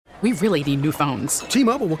We really need new phones.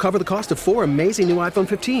 T-Mobile will cover the cost of 4 amazing new iPhone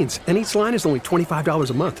 15s, and each line is only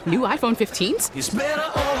 $25 a month. New iPhone 15s? It's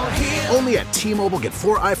better over here. Only at T-Mobile, get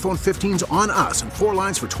 4 iPhone 15s on us and 4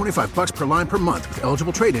 lines for $25 per line per month with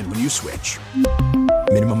eligible trade-in when you switch.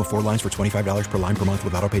 Minimum of 4 lines for $25 per line per month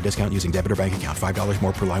with autopay discount using debit or bank account. $5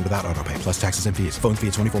 more per line without autopay, plus taxes and fees. Phone fee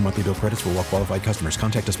at 24 monthly bill credits for well-qualified customers.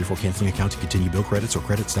 Contact us before canceling account to continue bill credits or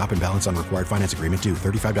credit stop and balance on required finance agreement due.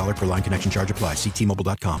 $35 per line connection charge applies. See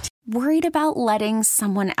T-Mobile.com. Worried about letting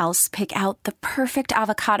someone else pick out the perfect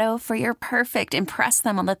avocado for your perfect impress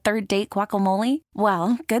them on the third date guacamole?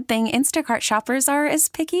 Well, good thing Instacart shoppers are as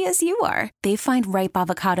picky as you are. They find ripe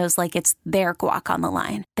avocados like it's their guac on the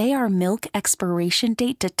line. They are milk expiration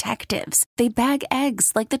date detectives. They bag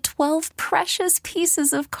eggs like the 12 precious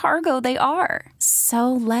pieces of cargo they are.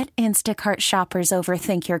 So let Instacart shoppers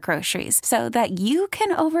overthink your groceries so that you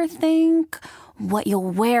can overthink what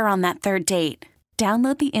you'll wear on that third date.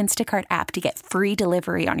 Download the Instacart app to get free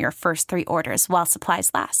delivery on your first 3 orders while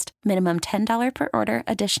supplies last. Minimum $10 per order.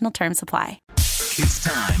 Additional terms apply. It's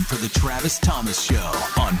time for the Travis Thomas Show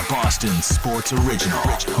on Boston Sports Original.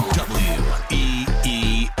 WEEI.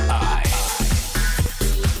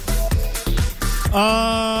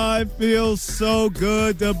 It feels so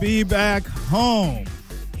good to be back home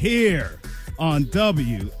here on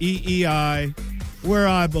WEEI, where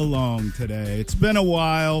I belong today. It's been a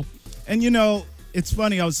while, and you know, it's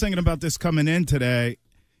funny, I was thinking about this coming in today.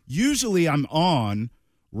 Usually I'm on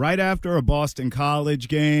right after a Boston College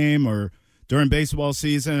game or during baseball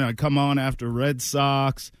season. I come on after Red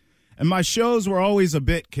Sox, and my shows were always a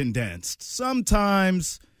bit condensed.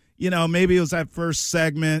 Sometimes, you know, maybe it was that first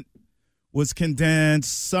segment was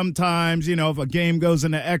condensed. Sometimes, you know, if a game goes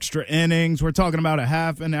into extra innings, we're talking about a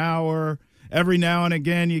half an hour. Every now and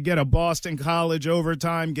again, you get a Boston College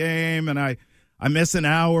overtime game, and I miss an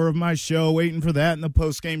hour of my show waiting for that in the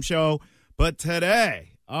postgame show. But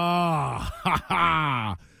today,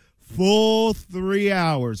 full 3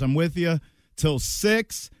 hours. I'm with you till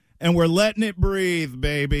 6, and we're letting it breathe,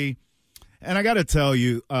 baby. And I got to tell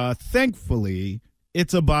you, thankfully,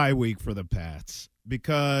 it's a bye week for the Pats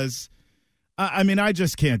because, I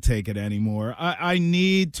just can't take it anymore. I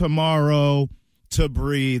need tomorrow to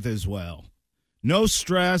breathe as well. No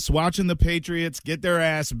stress watching the Patriots get their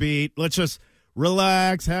ass beat. Let's just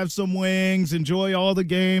relax, have some wings, enjoy all the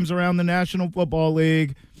games around the National Football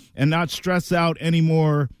League, and not stress out any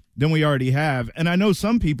more than we already have. And I know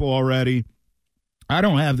some people already, I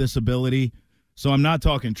don't have this ability, so I'm not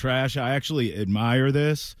talking trash. I actually admire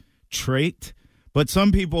this trait, but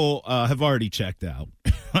some people have already checked out.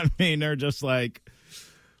 I mean, they're just like,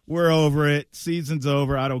 we're over it. Season's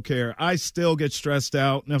over. I don't care. I still get stressed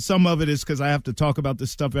out. Now, some of it is because I have to talk about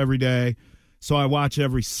this stuff every day, so I watch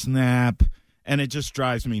every snap, and it just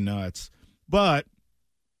drives me nuts. But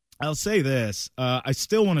I'll say this. I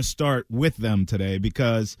still want to start with them today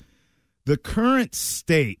because the current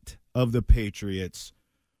state of the Patriots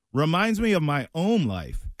reminds me of my own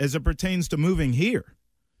life as it pertains to moving here.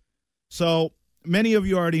 So many of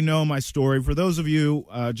you already know my story. For those of you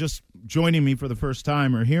just joining me for the first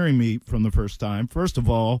time or hearing me from the first time, first of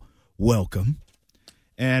all, welcome.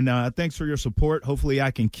 And thanks for your support. Hopefully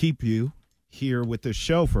I can keep you here with this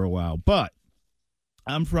show for a while. But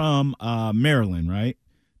I'm from Maryland, right?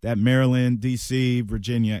 That Maryland, D.C.,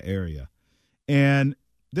 Virginia area. And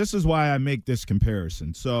this is why I make this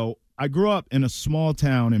comparison. So I grew up in a small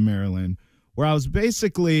town in Maryland where I was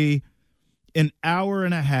basically an hour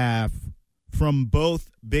and a half from both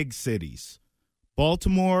big cities,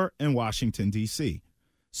 Baltimore and Washington, D.C.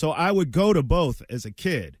 So I would go to both as a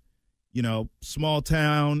kid. You know, small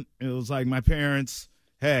town. It was like my parents,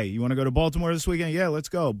 hey, you want to go to Baltimore this weekend? Yeah, let's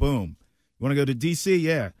go. Boom. You want to go to D.C.?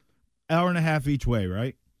 Yeah. Hour and a half each way,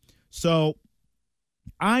 right? So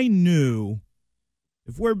I knew,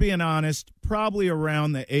 if we're being honest, probably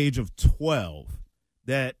around the age of 12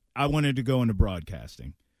 that I wanted to go into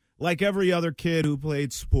broadcasting. Like every other kid who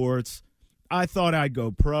played sports, I thought I'd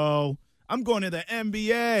go pro. I'm going to the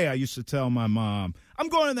NBA, I used to tell my mom. I'm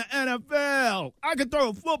going to the NFL. I could throw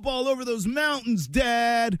a football over those mountains,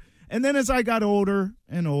 Dad. And then as I got older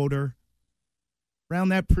and older, around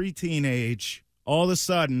that preteen age, all of a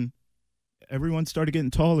sudden, everyone started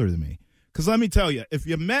getting taller than me. Because let me tell you, if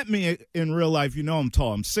you met me in real life, you know I'm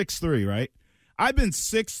tall. I'm 6'3", right? I've been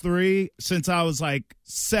 6'3" since I was like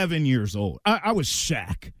 7 years old. I was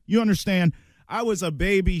Shaq. You understand? I was a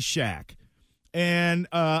baby Shaq. And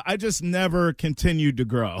I just never continued to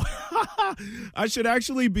grow. I should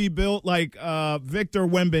actually be built like Victor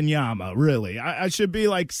Wembanyama, really. I should be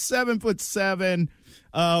like 7'7",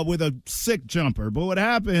 with a sick jumper. But what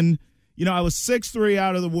happened I was 6'3"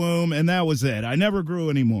 out of the womb, and that was it. I never grew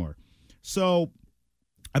anymore. So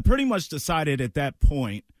I pretty much decided at that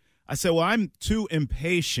point, I said, well, I'm too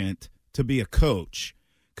impatient to be a coach,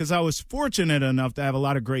 because I was fortunate enough to have a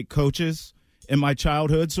lot of great coaches in my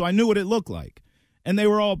childhood, so I knew what it looked like. And they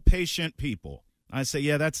were all patient people. I say,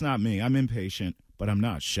 yeah, that's not me. I'm impatient, but I'm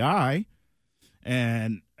not shy.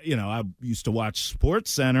 And, I used to watch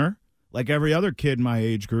Sports Center like every other kid in my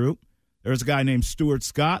age group. There was a guy named Stuart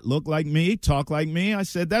Scott, looked like me, talked like me. I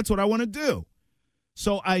said, that's what I want to do.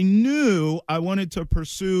 So I knew I wanted to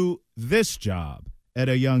pursue this job at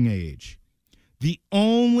a young age. The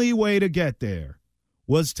only way to get there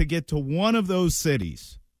was to get to one of those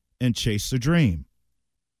cities and chase the dream.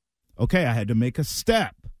 Okay, I had to make a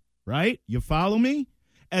step, right? You follow me?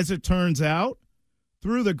 As it turns out,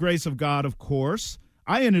 through the grace of God, of course,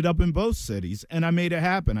 I ended up in both cities, and I made it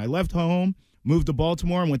happen. I left home, moved to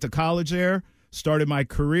Baltimore, and went to college there, started my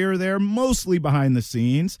career there, mostly behind the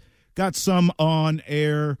scenes, got some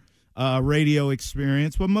on-air radio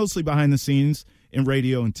experience, but mostly behind the scenes in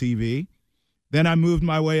radio and TV. Then I moved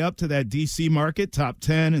my way up to that D.C. market, top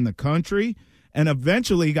 10 in the country, and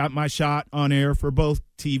eventually got my shot on air for both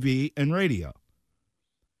TV and radio.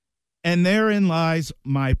 And therein lies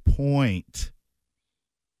my point.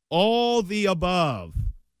 All the above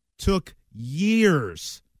took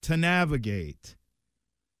years to navigate.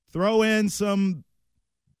 Throw in some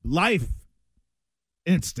life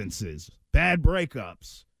instances, bad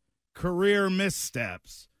breakups, career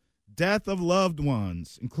missteps, death of loved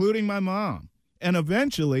ones, including my mom. And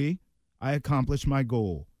eventually, I accomplished my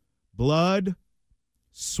goal. Blood,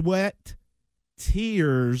 sweat,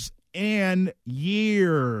 tears, and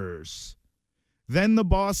years. Then the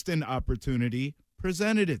Boston opportunity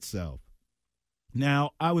presented itself.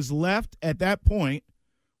 Now, I was left at that point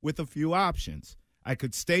with a few options. I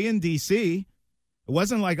could stay in D.C. It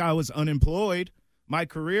wasn't like I was unemployed. My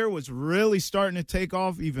career was really starting to take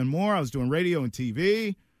off even more. I was doing radio and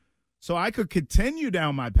TV. So I could continue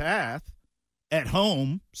down my path at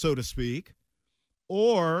home, so to speak,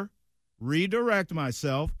 or redirect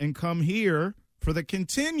myself and come here for the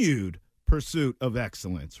continued pursuit of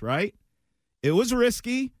excellence, right? It was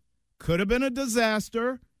risky, could have been a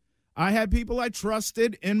disaster. I had people I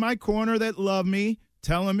trusted in my corner that love me,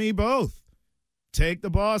 telling me both. Take the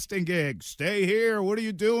Boston gig. Stay here. What are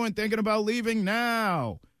you doing? Thinking about leaving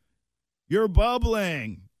now. You're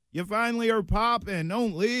bubbling. You finally are popping.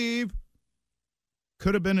 Don't leave.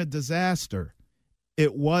 Could have been a disaster.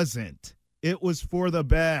 It wasn't. It was for the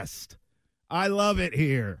best. I love it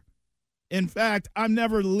here. In fact, I'm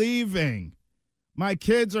never leaving. My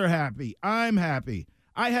kids are happy. I'm happy.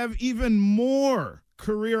 I have even more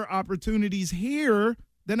career opportunities here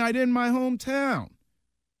than I did in my hometown.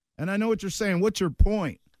 And I know what you're saying. What's your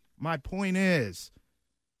point? My point is,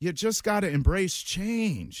 you just got to embrace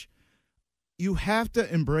change. You have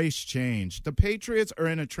to embrace change. The Patriots are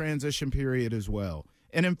in a transition period as well,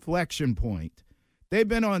 an inflection point. They've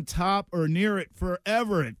been on top or near it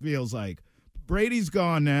forever, it feels like. Brady's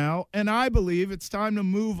gone now, and I believe it's time to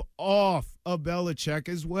move off of Belichick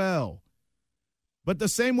as well. But the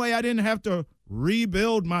same way I didn't have to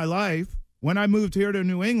rebuild my life when I moved here to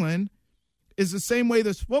New England is the same way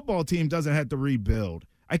this football team doesn't have to rebuild.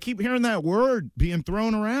 I keep hearing that word being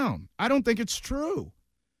thrown around. I don't think it's true.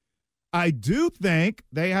 I do think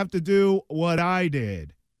they have to do what I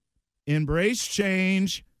did. Embrace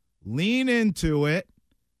change, lean into it,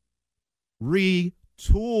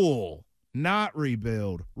 retool, not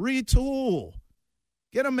rebuild, retool.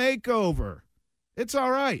 Get a makeover. It's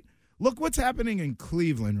all right. Look what's happening in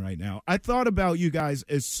Cleveland right now. I thought about you guys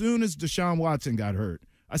as soon as Deshaun Watson got hurt.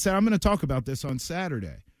 I said, I'm going to talk about this on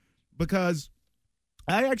Saturday because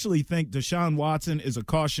I actually think Deshaun Watson is a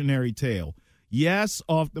cautionary tale. Yes,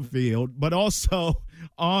 off the field, but also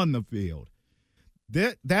on the field.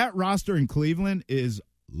 That roster in Cleveland is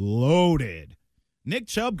loaded. Nick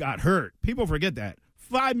Chubb got hurt. People forget that.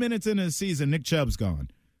 5 minutes into the season, Nick Chubb's gone.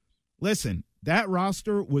 Listen, that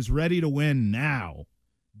roster was ready to win now.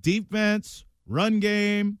 Defense, run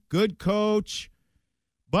game, good coach.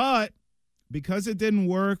 But because it didn't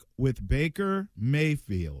work with Baker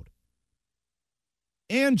Mayfield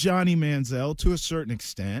and Johnny Manziel to a certain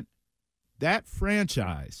extent, that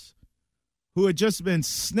franchise, who had just been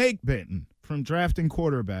snake-bitten from drafting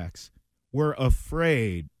quarterbacks, were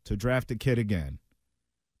afraid to draft a kid again.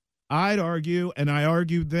 I'd argue, and I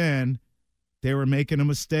argued then, they were making a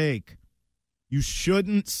mistake. You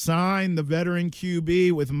shouldn't sign the veteran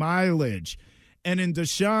QB with mileage. And in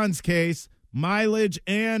Deshaun's case, mileage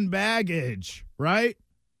and baggage, right?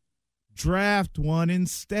 Draft one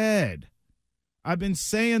instead. I've been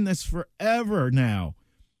saying this forever now.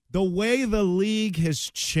 the way the league has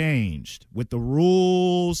changed with the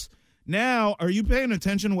rules. Now, are you paying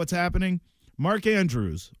attention to what's happening? Mark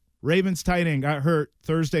Andrews, Ravens tight end, got hurt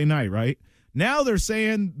Thursday night, right? Now they're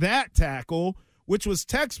saying that tackle, which was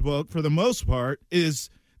textbook for the most part, is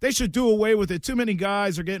they should do away with it. Too many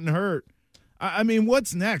guys are getting hurt. I mean,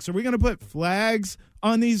 what's next? Are we going to put flags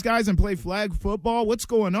on these guys and play flag football? What's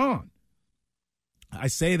going on? I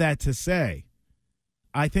say that to say,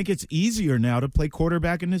 I think it's easier now to play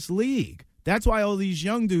quarterback in this league. That's why all these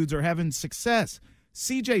young dudes are having success.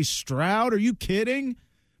 C.J. Stroud, are you kidding?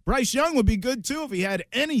 Bryce Young would be good, too, if he had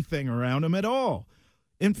anything around him at all.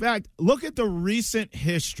 In fact, look at the recent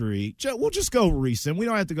history. We'll just go recent. We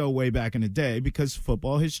don't have to go way back in the day because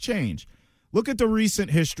football has changed. Look at the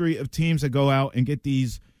recent history of teams that go out and get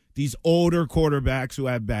these older quarterbacks who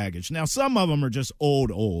have baggage. Now, some of them are just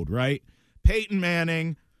old, right? Peyton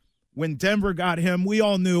Manning, when Denver got him, we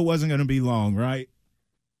all knew it wasn't going to be long, right?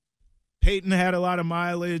 Peyton had a lot of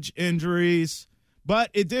mileage, injuries, but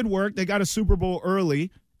it did work. They got a Super Bowl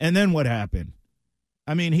early, and then what happened?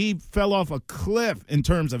 I mean, he fell off a cliff in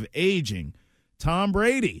terms of aging. Tom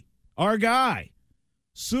Brady, our guy,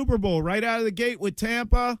 Super Bowl right out of the gate with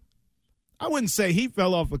Tampa. I wouldn't say he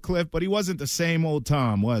fell off a cliff, but he wasn't the same old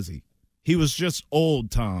Tom, was he? He was just old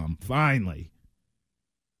Tom, finally.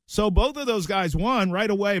 So both of those guys won right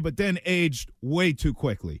away, but then aged way too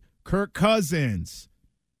quickly. Kirk Cousins,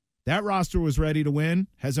 that roster was ready to win.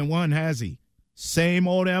 Hasn't won, has he? Same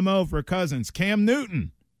old MO for Cousins. Cam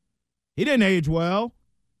Newton, he didn't age well.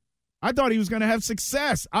 I thought he was going to have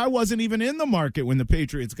success. I wasn't even in the market when the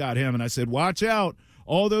Patriots got him, and I said, watch out.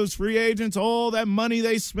 All those free agents, all that money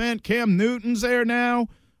they spent, Cam Newton's there now.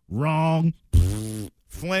 Wrong.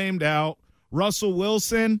 Flamed out. Russell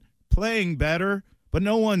Wilson, playing better, but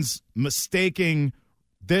no one's mistaking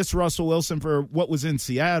this Russell Wilson for what was in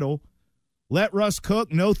Seattle. Let Russ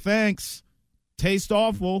cook, no thanks. Taste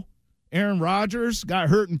awful. Aaron Rodgers got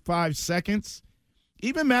hurt in 5 seconds.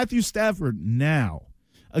 Even Matthew Stafford now.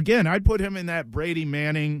 Again, I'd put him in that Brady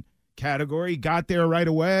Manning category. Got there right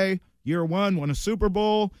away. Year one, won a Super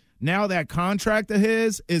Bowl. Now that contract of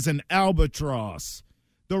his is an albatross.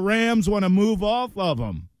 The Rams want to move off of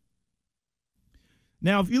him.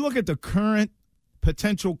 Now, if you look at the current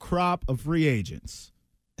potential crop of free agents,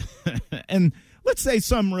 and let's say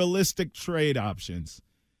some realistic trade options,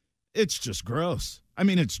 it's just gross. I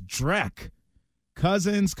mean, it's dreck.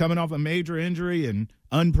 Cousins coming off a major injury and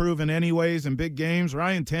unproven anyways in big games.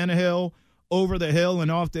 Ryan Tannehill over the hill and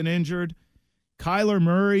often injured. Kyler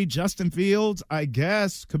Murray, Justin Fields, I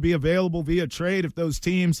guess, could be available via trade if those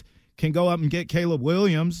teams can go up and get Caleb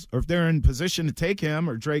Williams, or if they're in position to take him,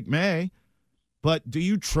 or Drake May. But do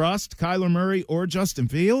you trust Kyler Murray or Justin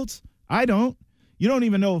Fields? I don't. You don't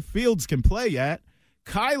even know if Fields can play yet.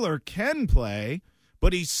 Kyler can play,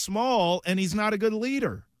 but he's small and he's not a good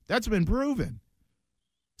leader. That's been proven.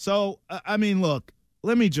 So, I mean, look,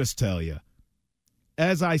 let me just tell you,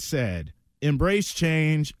 as I said, embrace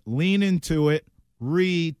change, lean into it,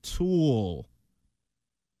 retool.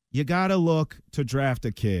 You got to look to draft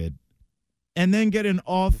a kid and then get an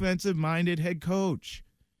offensive-minded head coach.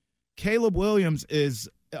 Caleb Williams is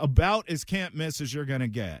about as can't miss as you're going to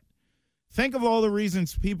get. Think of all the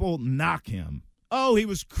reasons people knock him. Oh, he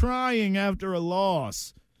was crying after a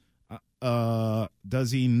loss.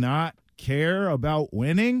 Does he not care about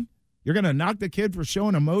winning? You're going to knock the kid for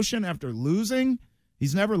showing emotion after losing?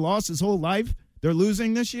 He's never lost his whole life. They're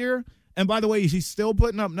losing this year. And by the way, he's still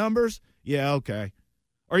putting up numbers? Yeah, okay.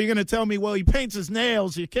 Or are you going to tell me, well, he paints his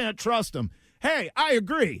nails, you can't trust him? Hey, I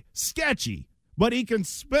agree. Sketchy. But he can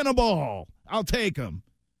spin a ball. I'll take him.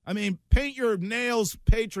 I mean, paint your nails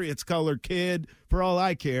Patriots color, kid, for all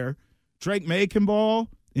I care. Drake May can ball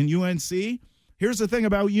in UNC. Here's the thing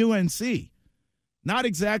about UNC. Not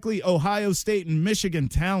exactly Ohio State and Michigan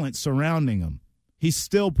talent surrounding him. He's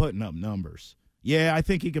still putting up numbers. Yeah, I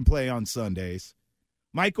think he can play on Sundays.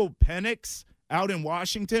 Michael Penix out in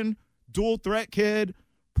Washington, dual threat kid,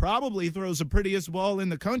 probably throws the prettiest ball in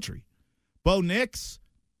the country. Bo Nix,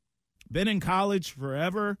 been in college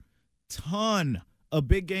forever, ton of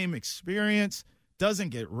big game experience, doesn't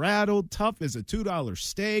get rattled, tough as a $2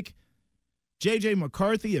 steak. J.J.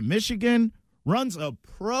 McCarthy in Michigan runs a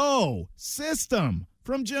pro system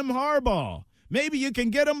from Jim Harbaugh. Maybe you can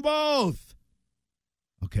get them both.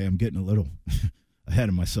 Okay, I'm getting a little ahead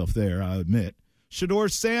of myself there, I admit.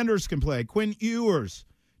 Shedeur Sanders can play. Quinn Ewers,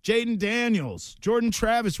 Jaden Daniels, Jordan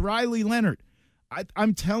Travis, Riley Leonard.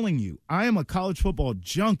 I'm telling you, I am a college football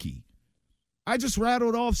junkie. I just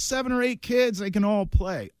rattled off 7 or 8 kids. They can all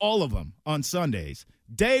play, all of them, on Sundays.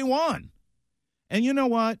 Day one. And you know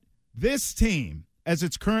what? This team, as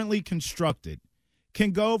it's currently constructed,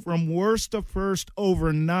 can go from worst to first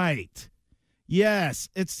overnight. Yes,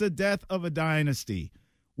 it's the death of a dynasty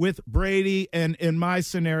with Brady and, in my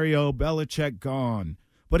scenario, Belichick gone.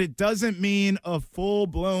 But it doesn't mean a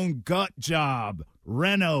full-blown gut job.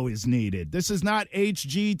 Reno is needed. This is not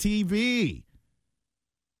HGTV.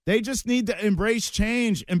 They just need to embrace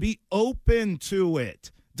change and be open to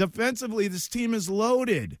it. Defensively, this team is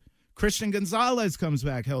loaded. Christian Gonzalez comes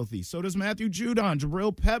back healthy. So does Matthew Judon,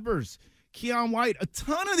 Jabril Peppers, Keon White. A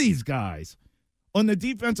ton of these guys on the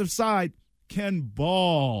defensive side can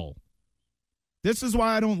ball. This is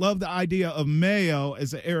why I don't love the idea of Mayo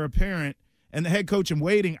as the heir apparent and the head coach in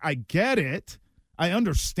waiting. I get it. I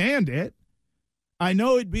understand it. I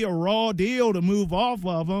know it'd be a raw deal to move off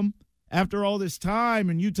of him after all this time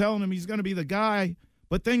and you telling him he's going to be the guy,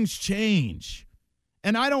 but things change.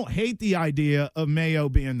 And I don't hate the idea of Mayo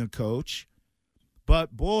being the coach,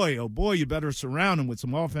 but boy, oh boy, you better surround him with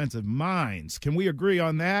some offensive minds. Can we agree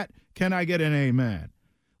on that? Can I get an amen?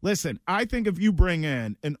 Listen, I think if you bring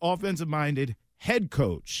in an offensive-minded head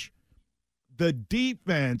coach, the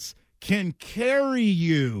defense can carry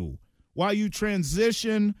you while you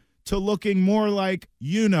transition to looking more like,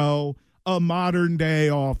 a modern-day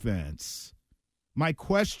offense. My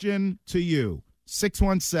question to you,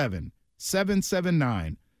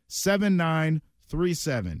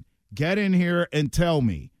 617-779-7937. Get in here and tell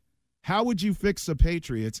me, how would you fix the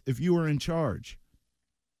Patriots if you were in charge?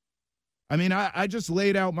 I mean, I just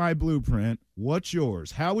laid out my blueprint. What's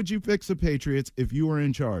yours? How would you fix the Patriots if you were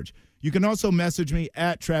in charge? You can also message me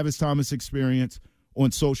at Travis Thomas Experience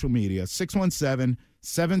on social media,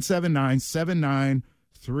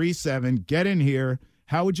 617-779-7937. Get in here.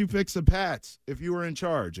 How would you fix the Pats if you were in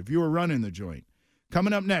charge, if you were running the joint?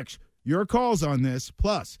 Coming up next, your calls on this.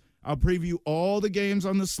 Plus, I'll preview all the games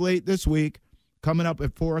on the slate this week coming up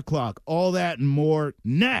at 4 o'clock. All that and more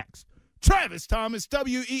next. Travis Thomas,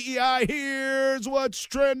 WEEI, here's what's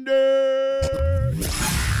trending.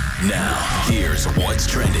 Now, here's what's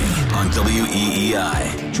trending on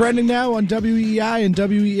WEEI. Trending now on WEEI and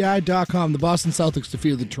WEEI.com. The Boston Celtics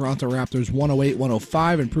defeated the Toronto Raptors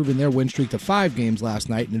 108-105, improving their win streak to 5 games last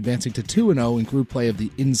night and advancing to 2-0 in group play of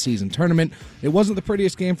the in-season tournament. It wasn't the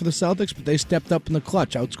prettiest game for the Celtics, but they stepped up in the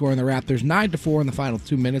clutch, outscoring the Raptors 9-4 in the final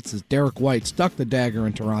 2 minutes as Derek White stuck the dagger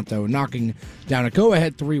in Toronto, knocking down a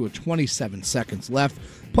go-ahead 3 with 27 seconds left.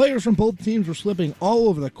 Players from both teams were slipping all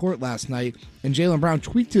over the court last night, and Jaylen Brown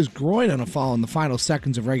tweaked his groin on a foul in the final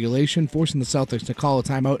seconds of regulation, forcing the Celtics to call a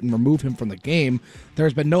timeout and remove him from the game. There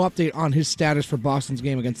has been no update on his status for Boston's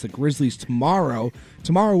game against the Grizzlies tomorrow.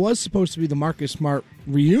 Tomorrow was supposed to be the Marcus Smart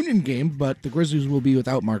reunion game, but the Grizzlies will be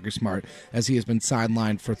without Marcus Smart, as he has been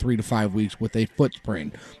sidelined for 3 to 5 weeks with a foot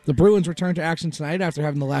sprain. The Bruins return to action tonight after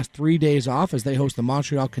having the last 3 days off as they host the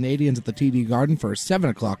Montreal Canadiens at the TD Garden for a 7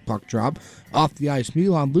 o'clock puck drop. Off the ice,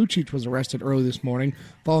 Milan Lucic was arrested early this morning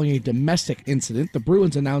following a domestic incident. The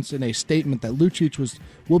Bruins announced in a statement that Lucic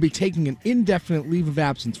will be taking an indefinite leave of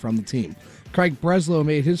absence from the team. Craig Breslow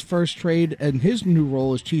made his first trade in his new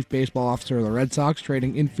role as chief baseball officer of the Red Sox,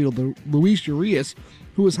 trading infielder Luis Urias,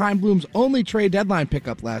 who was Chaim Bloom's only trade deadline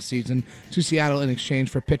pickup last season, to Seattle in exchange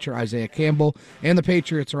for pitcher Isaiah Campbell. And the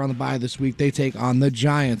Patriots are on the bye this week. They take on the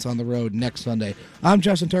Giants on the road next Sunday. I'm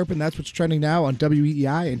Justin Turpin. That's what's trending now on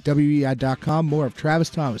WEEI and WEEI.com. More of Travis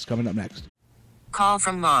Thomas coming up next. Call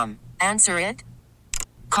from mom. Answer it.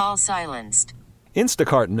 Call silenced.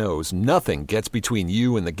 Instacart knows nothing gets between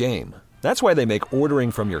you and the game. That's why they make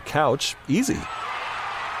ordering from your couch easy.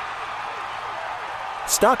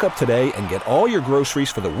 Stock up today and get all your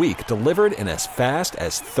groceries for the week delivered in as fast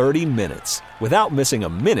as 30 minutes without missing a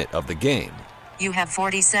minute of the game. You have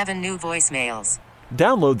 47 new voicemails.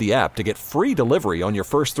 Download the app to get free delivery on your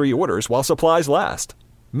first 3 orders while supplies last.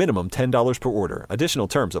 Minimum $10 per order. Additional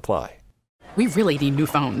terms apply. We really need new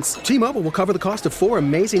phones. T-Mobile will cover the cost of 4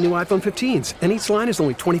 amazing new iPhone 15s, and each line is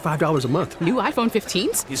only $25 a month. New iPhone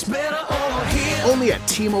 15s? It's better over here. Only at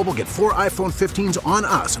T-Mobile, get 4 iPhone 15s on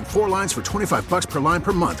us and 4 lines for $25 per line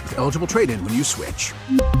per month with eligible trade-in when you switch.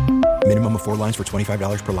 Minimum of 4 lines for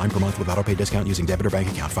 $25 per line per month with autopay discount using debit or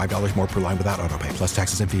bank account. $5 more per line without autopay, plus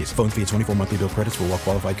taxes and fees. Phone fee at 24 monthly bill credits for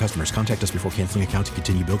well-qualified customers. Contact us before canceling account to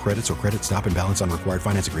continue bill credits or credit stop and balance on required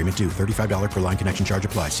finance agreement due. $35 per line connection charge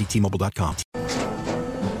applies. See T-Mobile.com.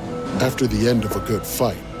 After the end of a good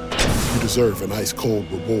fight, you deserve an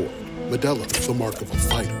ice-cold reward. Modelo is the mark of a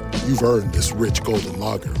fighter. You've earned this rich golden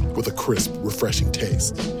lager with a crisp, refreshing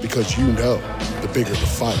taste. Because you know, the bigger the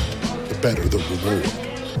fight, the better the reward.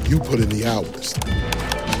 You put in the hours,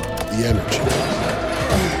 the energy,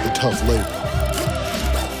 the tough labor.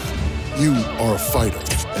 You are a fighter,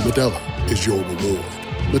 and Modelo is your reward.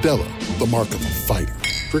 Modelo, the mark of a fighter.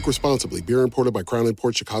 Drink responsibly. Beer imported by Crown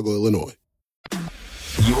Imports, Chicago, Illinois.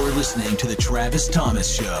 You're listening to The Travis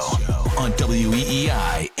Thomas Show on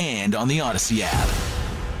WEEI and on the Odyssey app.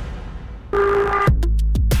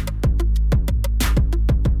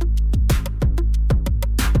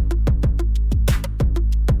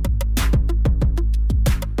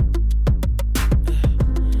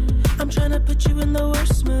 I'm trying to put you in the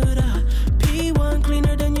worst mood. P1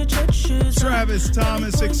 cleaner than your church shoes. Travis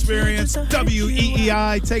Thomas Experience,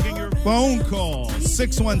 WEEI, taking your phone call,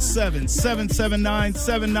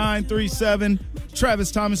 617-779-7937.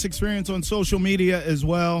 Travis Thomas Experience on social media as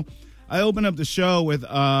well. I open up the show with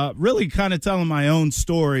really kind of telling my own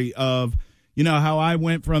story of, you know, how I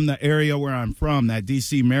went from the area where I'm from, that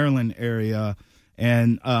D.C., Maryland area,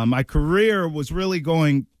 and my career was really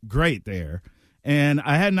going great there. And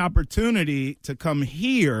I had an opportunity to come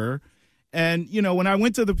here. And, you know, when I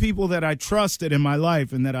went to the people that I trusted in my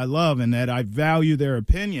life and that I love and that I value their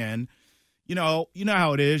opinion, you know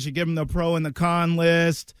how it is. You give them the pro and the con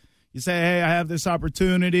list. You say, hey, I have this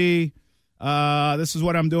opportunity. This is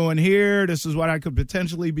what I'm doing here. This is what I could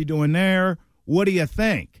potentially be doing there. What do you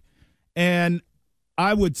think? And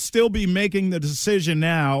I would still be making the decision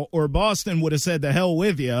now, or Boston would have said the hell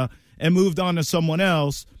with you and moved on to someone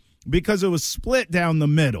else, because it was split down the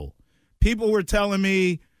middle. People were telling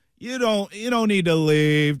me, you don't need to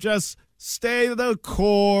leave. Just stay the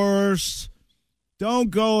course.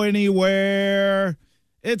 Don't go anywhere.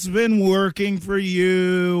 It's been working for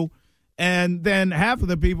you. And then half of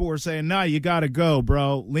the people were saying, nah, you got to go,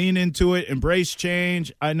 bro. Lean into it. Embrace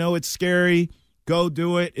change. I know it's scary. Go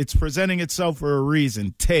do it. It's presenting itself for a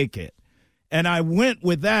reason. Take it. And I went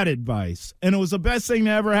with that advice. And it was the best thing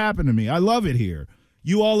that ever happened to me. I love it here.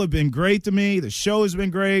 You all have been great to me. The show has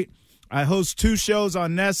been great. I host 2 shows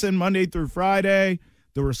on Nesson, Monday through Friday.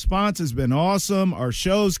 The response has been awesome. Our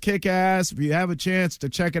shows kick ass. If you have a chance to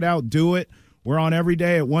check it out, do it. We're on every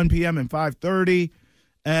day at 1 p.m. and 5:30.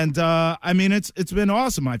 And, I mean, it's been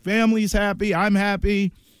awesome. My family's happy. I'm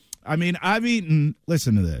happy. I mean, I've eaten –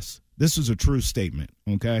 listen to this. This is a true statement,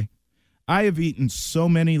 okay? I have eaten so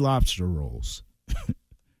many lobster rolls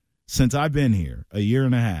since I've been here, a year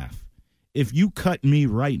and a half. If you cut me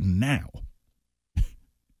right now,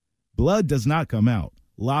 blood does not come out.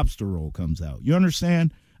 Lobster roll comes out. You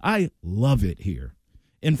understand? I love it here.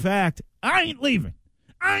 In fact, I ain't leaving.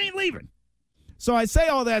 So I say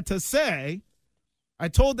all that to say, I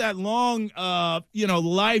told that long,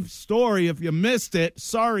 life story. If you missed it,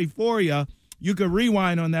 sorry for you. You could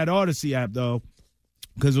rewind on that Odyssey app, though,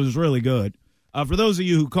 because it was really good. For those of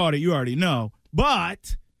you who caught it, you already know.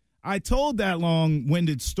 But I told that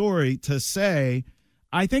long-winded story to say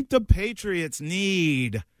I think the Patriots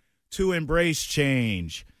need to embrace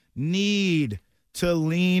change, need to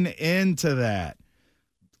lean into that.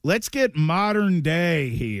 Let's get modern day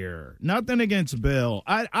here. Nothing against Bill.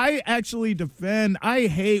 I actually defend. I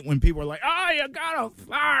hate when people are like, you got to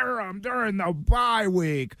fire him during the bye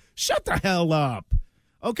week. Shut the hell up.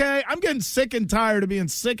 Okay? I'm getting sick and tired of being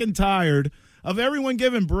sick and tired of everyone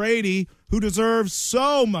giving Brady, who deserves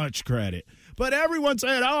so much credit. But everyone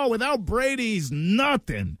saying, without Brady's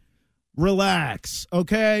nothing. Relax,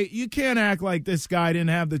 okay? You can't act like this guy didn't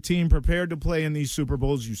have the team prepared to play in these Super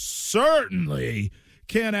Bowls. You certainly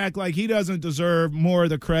can't act like he doesn't deserve more of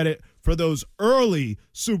the credit for those early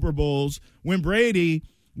Super Bowls when Brady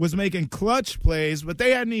was making clutch plays, but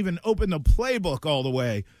they hadn't even opened the playbook all the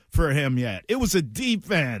way for him yet. It was a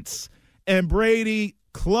defense, and Brady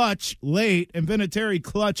clutch late and Vinatieri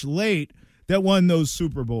clutch late that won those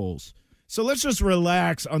Super Bowls. So let's just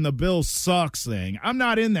relax on the Bill sucks thing. I'm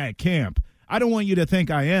not in that camp. I don't want you to think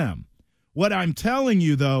I am. What I'm telling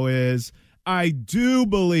you, though, is I do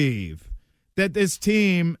believe that this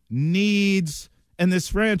team needs, and this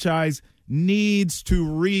franchise needs to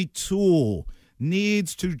retool,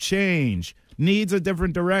 needs to change, needs a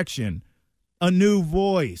different direction, a new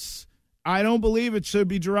voice. I don't believe it should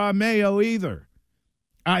be Jerod Mayo either.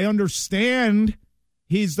 I understand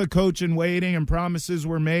he's the coach in waiting and promises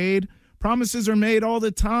were made. Promises are made all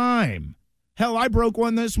the time. Hell, I broke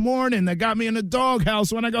one this morning that got me in the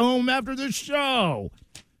doghouse when I go home after the show.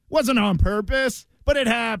 Wasn't on purpose, but it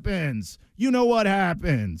happens. You know what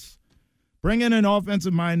happens. Bring in an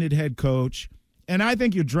offensive-minded head coach, and I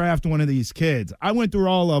think you draft one of these kids. I went through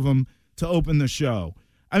all of them to open the show.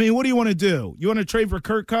 I mean, what do you want to do? You want to trade for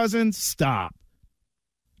Kirk Cousins? Stop.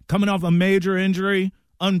 Coming off a major injury,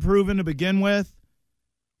 unproven to begin with.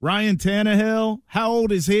 Ryan Tannehill, how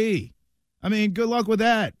old is he? I mean, good luck with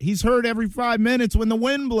that. He's hurt every 5 minutes when the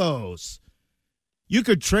wind blows. You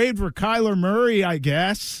could trade for Kyler Murray, I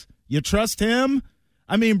guess. You trust him?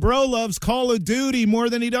 I mean, bro loves Call of Duty more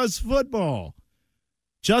than he does football.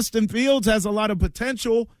 Justin Fields has a lot of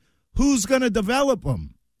potential. Who's going to develop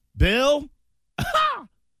him? Bill?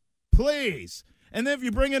 Please. And then if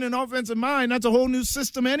you bring in an offensive mind, that's a whole new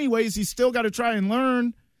system anyways. He's still got to try and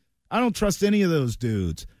learn. I don't trust any of those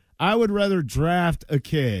dudes. I would rather draft a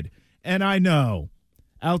kid. And I know,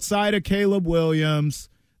 outside of Caleb Williams,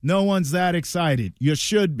 no one's that excited. You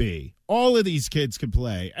should be. All of these kids can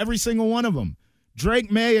play. Every single one of them.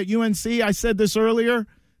 Drake May at UNC, I said this earlier.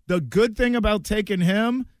 The good thing about taking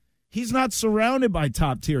him, he's not surrounded by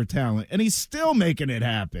top-tier talent, and he's still making it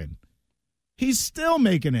happen. He's still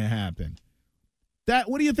making it happen.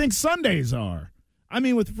 What do you think Sundays are? I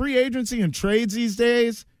mean, with free agency and trades these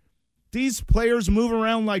days, these players move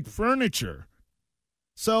around like furniture.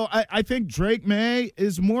 So I think Drake May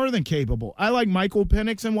is more than capable. I like Michael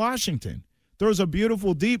Penix in Washington. Throws a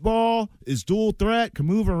beautiful deep ball, is dual threat, can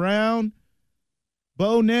move around.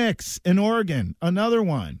 Bo Nix in Oregon, another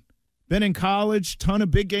one. Been in college, ton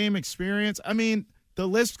of big game experience. I mean, the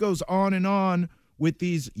list goes on and on with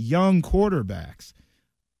these young quarterbacks.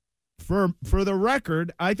 For the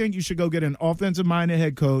record, I think you should go get an offensive-minded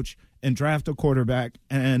head coach and draft a quarterback.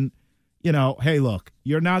 And, hey, look,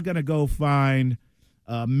 you're not going to go find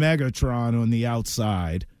Megatron on the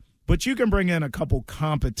outside, but you can bring in a couple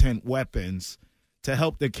competent weapons to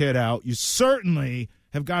help the kid out. You certainly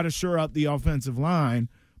have got to shore up the offensive line.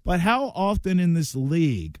 But how often in this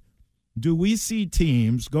league do we see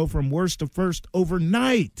teams go from worst to first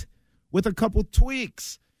overnight with a couple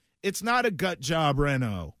tweaks? It's not a gut job,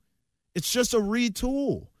 Reno. It's just a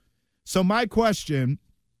retool. So my question,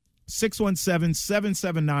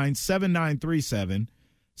 617-779-7937,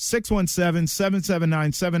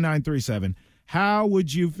 617-779-7937, how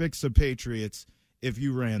would you fix the Patriots if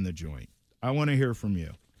you ran the joint? I want to hear from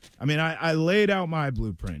you. I mean, I laid out my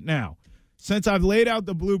blueprint. Now, since I've laid out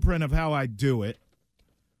the blueprint of how I do it,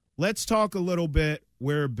 let's talk a little bit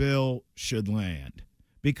where Bill should land.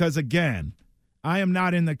 Because, again, I am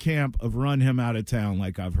not in the camp of run him out of town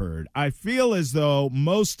like I've heard. I feel as though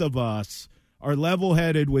most of us are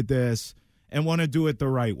level-headed with this and want to do it the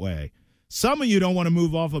right way. Some of you don't want to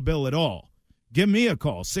move off of Bill at all. Give me a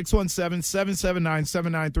call,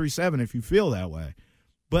 617-779-7937 if you feel that way.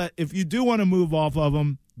 But if you do want to move off of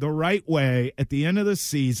him the right way at the end of the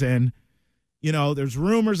season, there's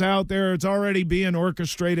rumors out there it's already being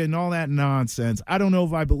orchestrated and all that nonsense. I don't know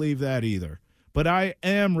if I believe that either. But I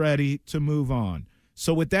am ready to move on.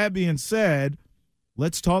 So with that being said,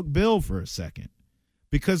 let's talk Bill for a second.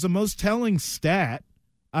 Because the most telling stat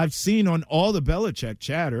I've seen on all the Belichick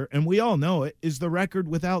chatter, and we all know it, is the record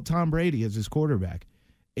without Tom Brady as his quarterback.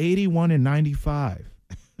 81-95.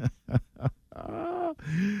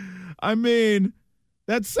 I mean,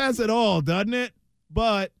 that says it all, doesn't it?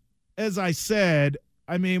 But as I said,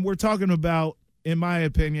 we're talking about, in my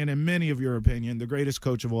opinion, and many of your opinion, the greatest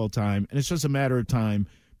coach of all time. And it's just a matter of time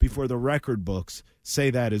before the record books say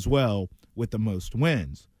that as well with the most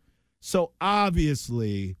wins. So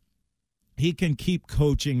obviously, he can keep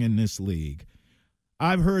coaching in this league.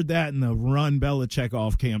 I've heard that in the run Belichick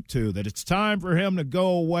off camp too, that it's time for him to go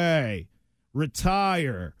away,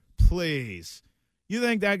 retire, please. You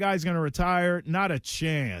think that guy's going to retire? Not a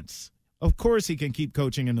chance. Of course he can keep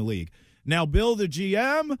coaching in the league. Now, Bill the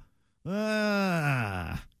GM,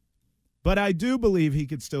 but I do believe he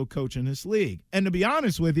could still coach in this league. And to be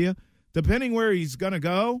honest with you, depending where he's going to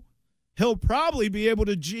go, he'll probably be able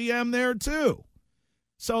to GM there too.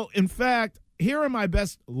 So, in fact, here are my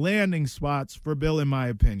best landing spots for Bill, in my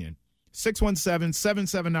opinion.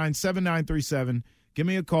 617-779-7937. Give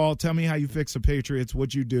me a call. Tell me how you fix the Patriots,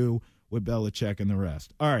 what you do with Belichick and the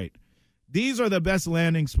rest. All right. These are the best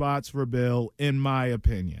landing spots for Bill, in my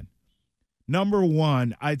opinion. Number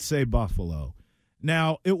one, I'd say Buffalo.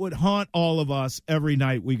 Now, it would haunt all of us every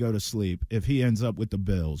night we go to sleep if he ends up with the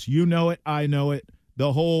Bills. You know it. I know it.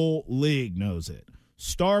 The whole league knows it.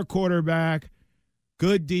 Star quarterback,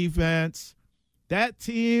 good defense. That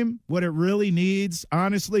team, what it really needs,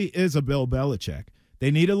 honestly, is a Bill Belichick.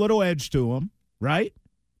 They need a little edge to them, right?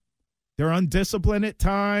 They're undisciplined at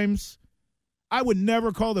times. I would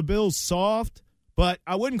never call the Bills soft, but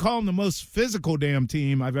I wouldn't call them the most physical damn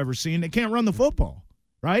team I've ever seen. They can't run the football,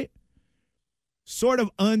 right? Sort of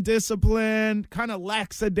undisciplined, kind of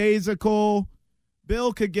lackadaisical.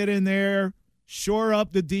 Bill could get in there, shore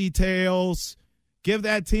up the details, give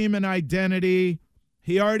that team an identity.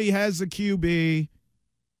 He already has the QB.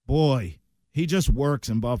 Boy, he just works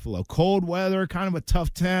in Buffalo. Cold weather, kind of a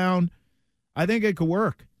tough town. I think it could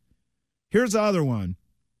work. Here's the other one.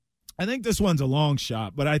 I think this one's a long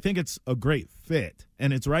shot, but I think it's a great fit,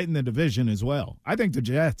 and it's right in the division as well. I think the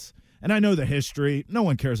Jets, and I know the history. No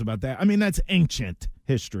one cares about that. I mean, that's ancient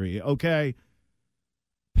history, okay?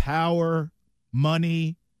 power,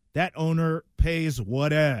 money. That owner pays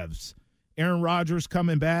whatevs. Aaron Rodgers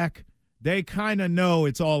coming back, they kind of know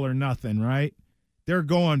it's all or nothing, right? They're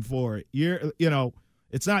going for it.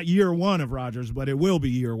 It's not year one of Rodgers, but it will be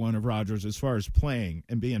year one of Rodgers as far as playing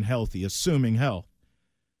and being healthy, assuming health.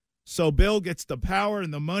 So Bill gets the power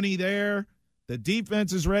and the money there. The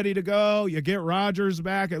defense is ready to go. You get Rodgers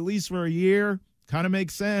back at least for a year. Kind of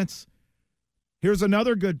makes sense. Here's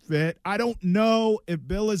another good fit. I don't know if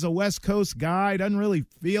Bill is a West Coast guy. Doesn't really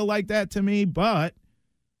feel like that to me, but,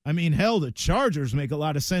 I mean, hell, the Chargers make a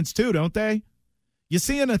lot of sense too, don't they? You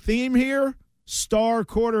seeing a theme here? Star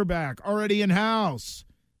quarterback already in-house.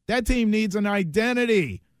 That team needs an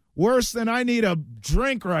identity. Worse than I need a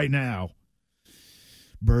drink right now.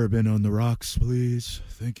 Bourbon on the rocks, please.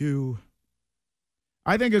 Thank you.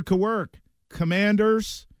 I think it could work.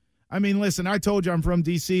 Commanders. I mean, listen, I told you I'm from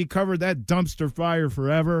D.C., covered that dumpster fire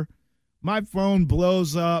forever. My phone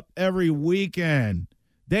blows up every weekend.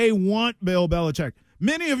 They want Bill Belichick.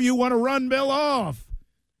 Many of you want to run Bill off.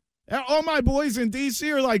 All my boys in D.C.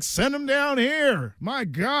 are like, send him down here. My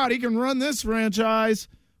God, he can run this franchise.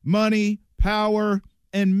 Money, power,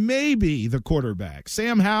 and maybe the quarterback.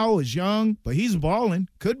 Sam Howell is young, but he's balling.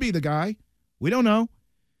 Could be the guy. We don't know.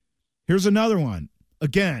 Here's another one.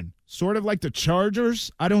 Again, sort of like the Chargers.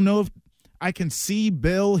 I don't know if I can see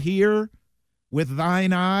Bill here with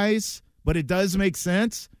thine eyes, but it does make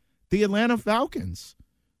sense. The Atlanta Falcons.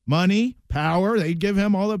 Money, power. They give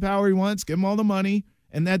him all the power he wants, give him all the money,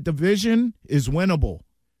 and that division is winnable.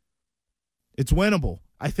 It's winnable.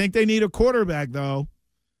 I think they need a quarterback, though.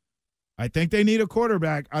 I think they need a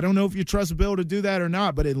quarterback. I don't know if you trust Bill to do that or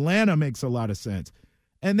not, but Atlanta makes a lot of sense.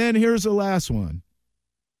 And then here's the last one.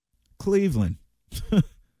 Cleveland.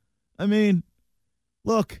 I mean,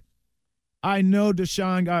 look, I know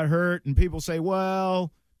Deshaun got hurt, and people say,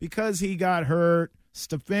 well, because he got hurt,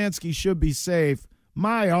 Stefanski should be safe.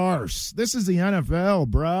 My arse. This is the NFL,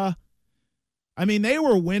 bruh. I mean, they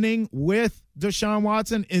were winning with Deshaun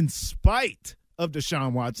Watson in spite of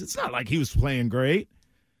Deshaun Watson. It's not like he was playing great.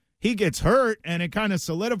 He gets hurt, and it kind of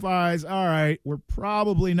solidifies, all right, we're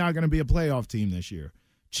probably not going to be a playoff team this year.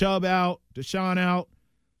 Chubb out, Deshaun out.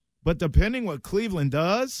 But depending what Cleveland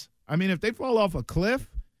does, I mean, if they fall off a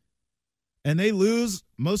cliff and they lose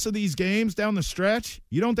most of these games down the stretch,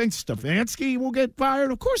 you don't think Stefanski will get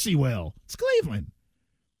fired? Of course he will. It's Cleveland.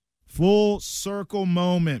 Full circle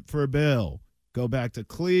moment for Bill. Go back to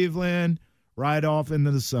Cleveland, ride off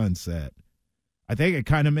into the sunset. I think it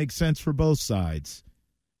kind of makes sense for both sides.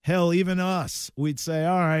 Hell, even us, we'd say,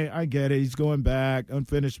 all right, I get it. He's going back,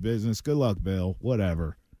 unfinished business. Good luck, Bill.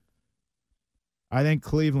 Whatever. I think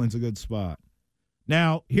Cleveland's a good spot.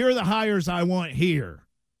 Now, here are the hires I want here.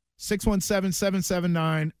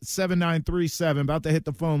 617-779-7937. About to hit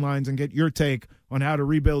the phone lines and get your take on how to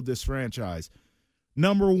rebuild this franchise.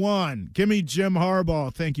 Number one, give me Jim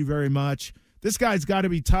Harbaugh. Thank you very much. This guy's got to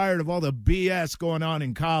be tired of all the BS going on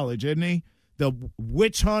in college, isn't he? The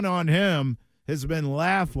witch hunt on him has been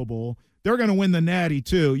laughable. They're going to win the Natty,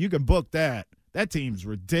 too. You can book that. That team's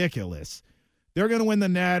ridiculous. They're going to win the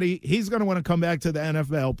Natty. He's going to want to come back to the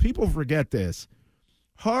NFL. People forget this.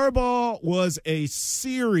 Harbaugh was a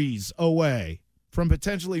series away from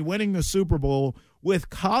potentially winning the Super Bowl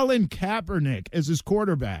with Colin Kaepernick as his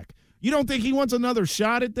quarterback. You don't think he wants another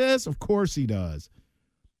shot at this? Of course he does.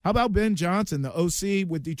 How about Ben Johnson, the OC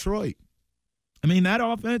with Detroit? I mean, that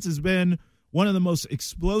offense has been one of the most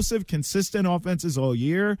explosive, consistent offenses all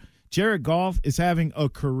year. Jared Goff is having a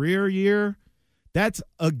career year. That's,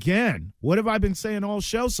 again, what have I been saying all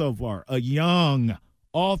show so far? A young,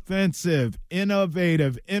 offensive,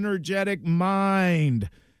 innovative, energetic mind.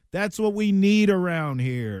 That's what we need around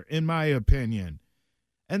here, in my opinion.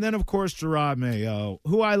 And then, of course, Jerod Mayo,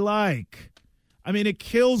 who I like. I mean, it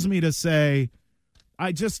kills me to say,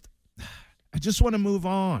 I just want to move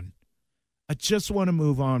on. I just want to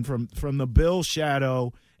move on from the Bill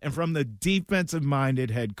shadow and from the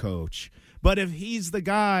defensive-minded head coach. But if he's the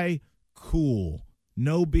guy, cool,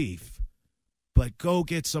 no beef. But go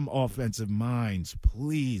get some offensive minds,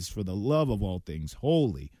 please, for the love of all things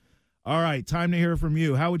holy. All right, time to hear from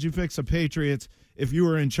you. How would you fix the Patriots if you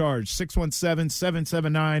were in charge?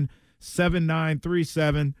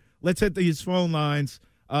 617-779-7937. Let's hit these phone lines.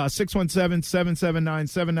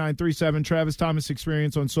 617-779-7937. Travis Thomas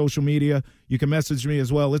Experience on social media. You can message me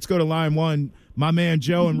as well. Let's go to line one. My man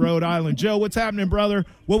Joe in Rhode Island. Joe, what's happening, brother?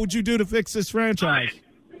 What would you do to fix this franchise?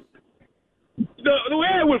 The way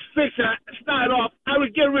I would fix it, start off, I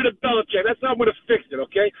would get rid of Belichick. That's how I'm going to fix it,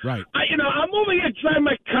 okay? Right. I'm over here driving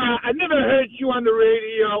my car. I never heard you on the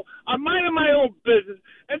radio. I'm minding my own business.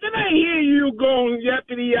 And then I hear you going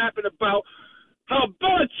yapping about how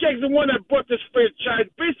Belichick's the one that brought this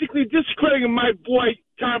franchise, basically discrediting my boy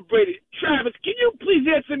Tom Brady. Travis, can you please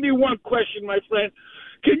answer me one question, my friend?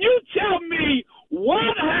 Can you tell me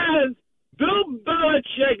what has Bill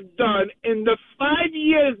Belichick done in the 5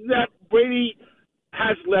 years that Brady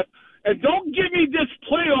has left? And don't give me this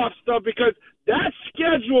playoff stuff, because that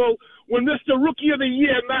schedule, when Mr. Rookie of the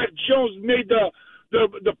Year, Mac Jones, made the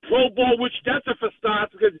Pro Bowl, which that's a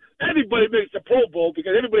facade because everybody makes the Pro Bowl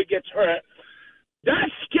because everybody gets hurt.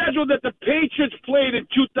 That schedule that the Patriots played in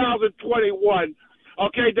 2021,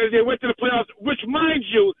 okay, they went to the playoffs, which, mind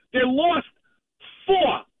you, they lost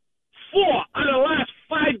four out of the last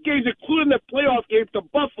 5 games, including the playoff game to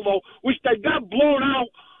Buffalo, which they got blown out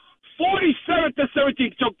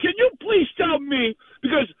 47-17. So can you please tell me,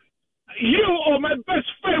 because you or my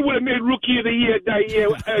best friend would have made Rookie of the Year that year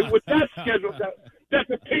with that schedule that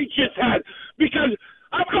the Patriots had, because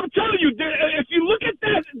I'm telling you, if you look at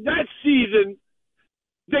that season,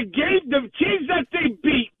 the teams that they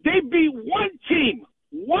beat one team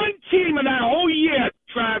in that whole year,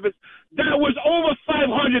 Travis, that was over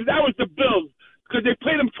 500. That was the Bills, because they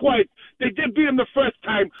played them twice. They did beat them the first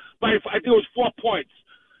time by, I think it was 4 points.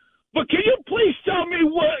 But can you please tell me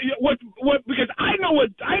what because I know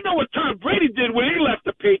what Tom Brady did when he left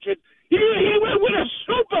the Patriots. He went with a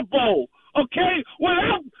Super Bowl, okay,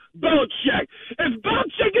 without Belichick. If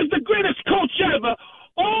Belichick is the greatest coach ever,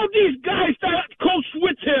 all these guys that coached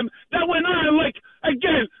with him that went on, like,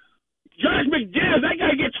 again, Josh McDaniels, that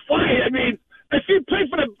guy gets fired. I mean, if he played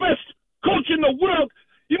for the best coach in the world,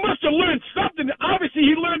 he must have learned something. Obviously,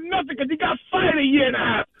 he learned nothing because he got fired a year and a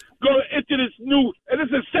half going into this new, and this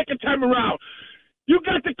is the second time around. You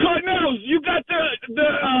got the Cardinals, you got the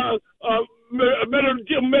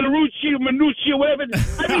Minucci, whatever.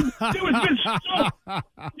 I mean, there was been so,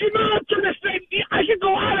 you know what I'm trying to say? I could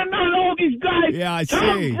go on and on, all these guys. Yeah, I see.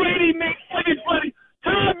 Tom Brady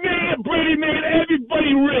made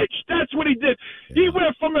everybody rich. That's what he did. He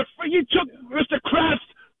went from he took Mr. Kraft's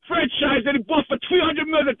franchise that he bought for $300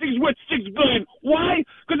 million. I think he's worth $6 billion. Why?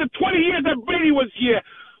 Because the 20 years that Brady was here.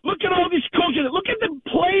 Look at all these coaches. Look at the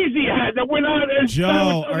plays he had that went on.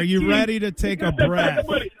 Joe, are you ready to take a breath?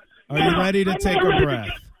 Are you ready to take a breath?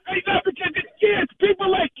 Because it's people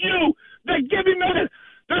like you that give him that.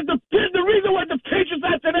 The reason why the Patriots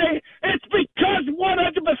are today, it's because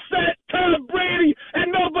 100% Tom Brady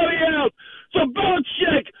and nobody else. So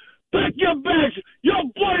Belichick, pack your bags. Your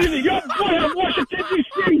boy out Washington,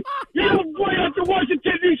 D.C. Your boy out to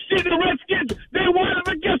Washington, D.C. The Redskins, they want him,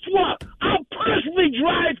 and guess what? I'll personally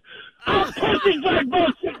drive Belichick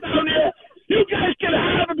down there. You guys can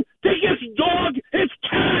have him. Take his dog, his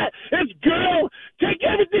cat, his girl. Take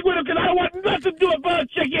everything with him, because I don't want nothing to do with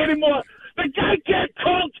Belichick anymore. The guy can't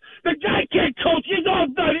coach. He's all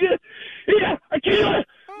done.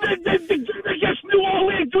 Against New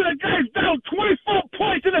Orleans, the guy's down 24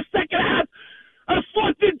 points in the second half. A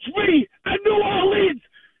 4-3 at New Orleans.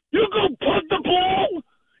 You go punt the ball.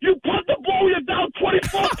 You punt the ball, you're down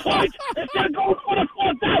 24 points. Instead of going for the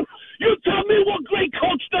fourth down. You tell me what great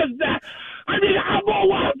coach does that. I mean, I'm all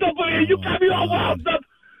wound up here. You got me all wound up.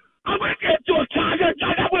 I'm going to get to a car. I'm going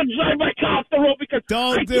to drive my car off the road because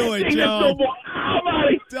Don't do it, Joe.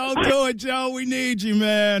 Don't do it, Joe. We need you,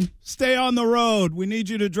 man. Stay on the road. We need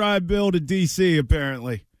you to drive Bill to D.C.,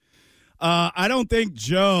 apparently. I don't think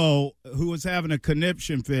Joe, who was having a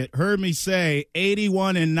conniption fit, heard me say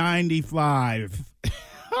 81-95.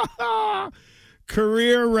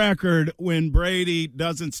 Career record when Brady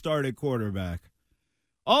doesn't start at quarterback.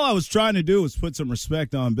 All I was trying to do was put some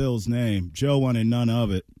respect on Bill's name. Joe wanted none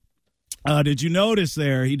of it. Did you notice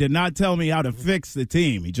there, he did not tell me how to fix the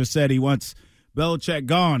team. He just said he wants Belichick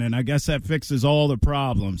gone, and I guess that fixes all the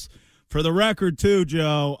problems. For the record, too,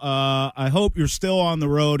 Joe, I hope you're still on the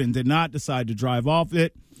road and did not decide to drive off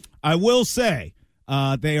it. I will say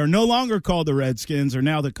they are no longer called the Redskins. They're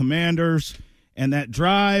now the Commanders, and that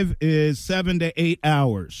drive is 7 to 8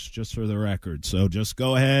 hours, just for the record. So just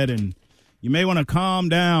go ahead, and you may want to calm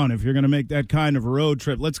down if you're going to make that kind of a road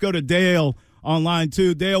trip. Let's go to Dale on line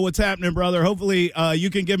 2. Dale, what's happening, brother? Hopefully you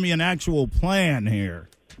can give me an actual plan here.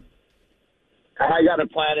 I got a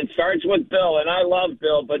plan. It starts with Bill, and I love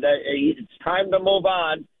Bill, but it's time to move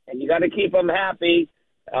on, and you got to keep him happy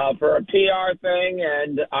for a PR thing,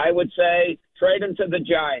 and I would say trade him to the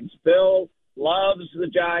Giants. Bill loves the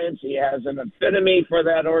Giants. He has an affinity for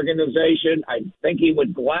that organization. I think he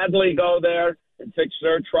would gladly go there and fix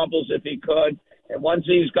their troubles if he could, and once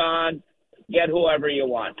he's gone, get whoever you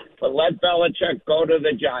want. But let Belichick go to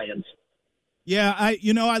the Giants. Yeah, I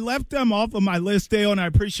left them off of my list, Dale, and I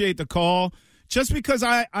appreciate the call. Just because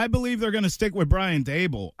I believe they're going to stick with Brian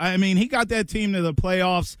Dable. I mean, he got that team to the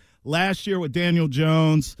playoffs last year with Daniel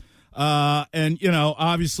Jones. And,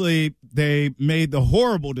 obviously they made the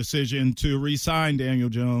horrible decision to re-sign Daniel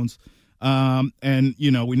Jones. And,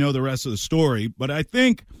 we know the rest of the story. But I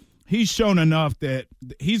think he's shown enough that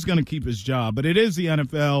he's going to keep his job. But it is the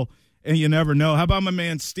NFL, and you never know. How about my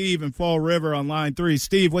man Steve in Fall River on line 3?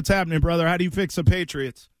 Steve, what's happening, brother? How do you fix the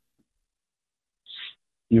Patriots?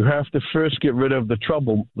 You have to first get rid of the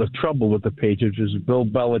trouble with the Patriots is Bill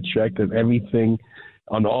Belichick and everything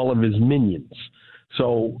on all of his minions.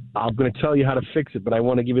 So I'm going to tell you how to fix it, but I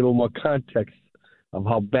want to give you a little more context of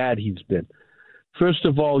how bad he's been. First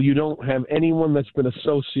of all, you don't have anyone that's been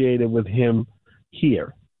associated with him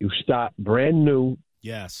here. You start brand new.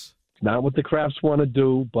 Yes. It's not what the Crafts want to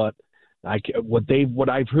do, but what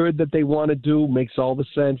I've heard that they want to do makes all the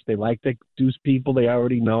sense. They like to do people they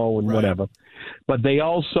already know and whatever. But they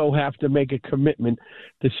also have to make a commitment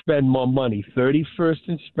to spend more money. 31st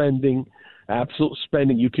in spending, absolute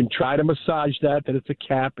spending. You can try to massage that it's a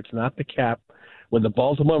cap. It's not the cap. When the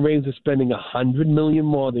Baltimore Ravens are spending $100 million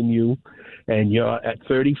more than you and you're at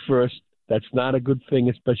 31st, that's not a good thing,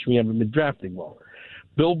 especially when you haven't been drafting well.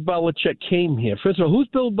 Bill Belichick came here. First of all, who's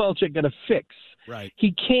Bill Belichick going to fix? Right.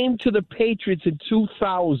 He came to the Patriots in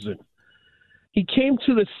 2000. He came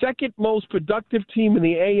to the second most productive team in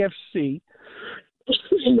the AFC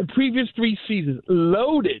in the previous 3 seasons,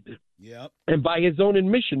 loaded. Yep. And by his own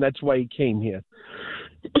admission, that's why he came here.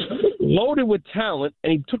 Loaded with talent,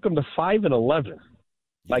 and he took them to 5-11.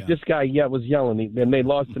 Like this guy, was yelling, and they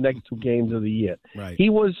lost the next 2 games of the year. Right. He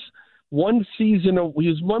was one more season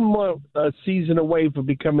away from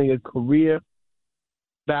becoming a career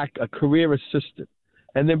assistant.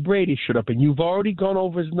 And then Brady showed up, and you've already gone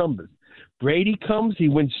over his numbers. Brady comes, he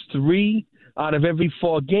wins 3 out of every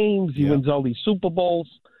 4 games. He wins all these Super Bowls,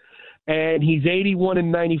 and he's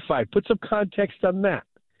 81-95. Put some context on that.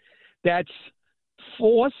 That's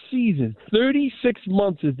 4 seasons. 36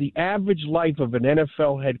 months is the average life of an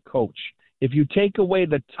NFL head coach. If you take away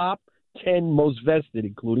the top 10 most vested,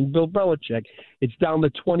 including Bill Belichick, it's down to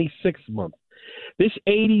 26 months. This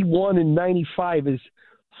 81-95 is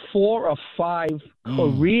 4 or 5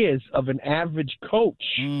 careers of an average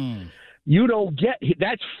coach. You don't get –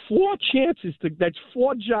 that's 4 chances – that's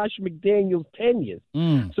 4 Josh McDaniels tenures.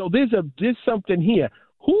 So there's something here.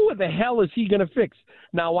 Who the hell is he going to fix?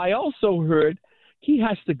 Now, I also heard he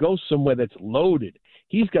has to go somewhere that's loaded.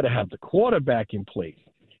 He's got to have the quarterback in place.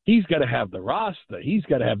 He's got to have the roster. He's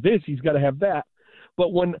got to have this. He's got to have that.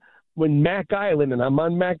 But when Mac Island, and I'm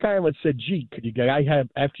on Mac Island, said, gee, could you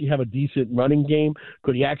actually have a decent running game?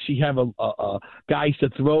 Could he actually have a guys to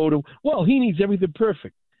throw to? Well, he needs everything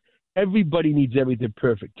perfect. Everybody needs everything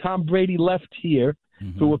perfect. Tom Brady left here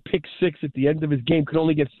through a pick 6 at the end of his game, could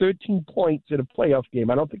only get 13 points in a playoff game.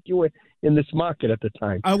 I don't think you were in this market at the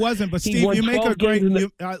time. I wasn't, but Steve, you make a great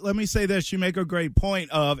let me say this. You make a great point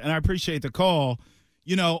of, and I appreciate the call,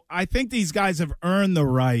 I think these guys have earned the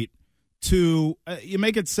right to you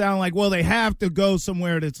make it sound like, well, they have to go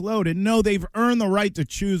somewhere that's loaded. No, they've earned the right to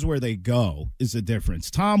choose where they go is the difference.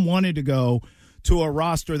 Tom wanted to go to a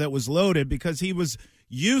roster that was loaded because he was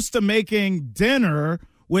used to making dinner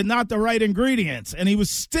with not the right ingredients, and he was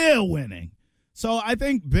still winning. So I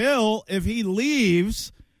think Bill, if he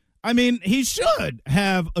leaves, he should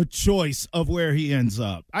have a choice of where he ends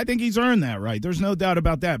up. I think he's earned that right. There's no doubt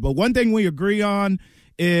about that. But one thing we agree on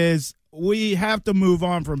is we have to move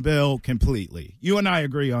on from Bill completely. You and I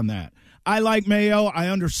agree on that. I like Mayo. I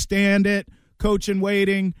understand it, coach in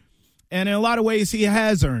waiting, and in a lot of ways he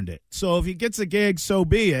has earned it. So if he gets a gig, so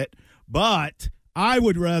be it. But I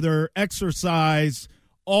would rather exercise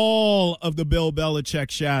all of the Bill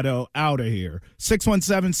Belichick shadow out of here.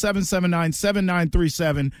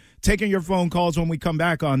 617-779-7937. Taking your phone calls when we come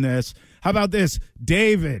back on this. How about this?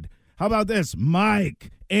 David. How about this?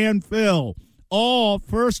 Mike and Phil. All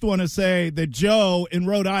first want to say that Joe in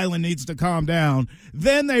Rhode Island needs to calm down.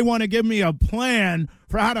 Then they want to give me a plan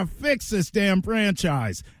for how to fix this damn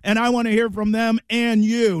franchise. And I want to hear from them and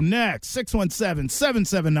you next.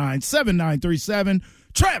 617-779-7937.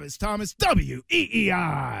 Travis Thomas,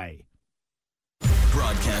 WEEI.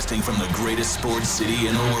 Broadcasting from the greatest sports city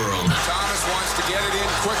in the world. Thomas wants to get it in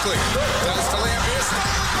quickly. Does to Lamb.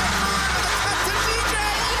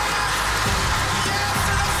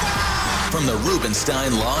 From the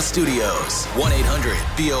Rubenstein Law Studios,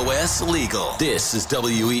 1-800-BOS-LEGAL. This is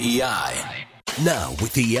WEEI. Now,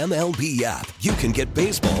 with the MLB app, you can get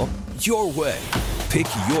baseball your way. Pick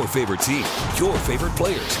your favorite team, your favorite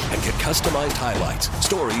players, and get customized highlights,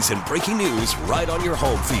 stories, and breaking news right on your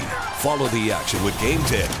home feed. Follow the action with Game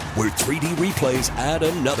 10, where 3D replays add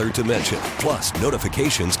another dimension. Plus,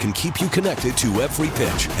 notifications can keep you connected to every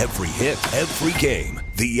pitch, every hit, every game.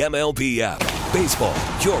 The MLB app. Baseball,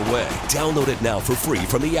 your way. Download it now for free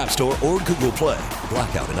from the App Store or Google Play.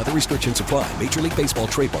 Blackout and other restrictions apply. Major League Baseball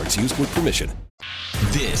trademarks used with permission.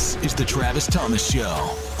 This is the Travis Thomas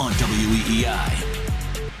Show on WEEI.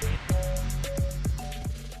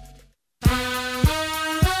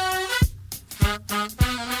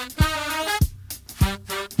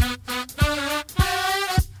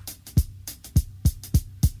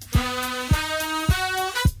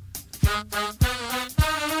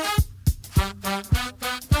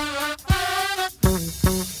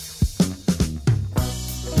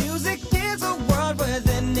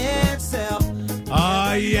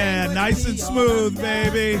 Nice and smooth,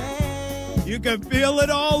 baby. You can feel it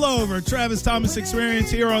all over. Travis Thomas Experience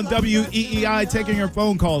here on WEEI, taking your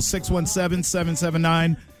phone calls,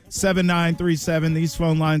 617-779-7937. These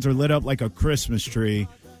phone lines are lit up like a Christmas tree.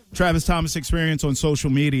 Travis Thomas Experience on social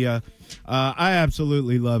media. I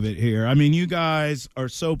absolutely love it here. I mean, you guys are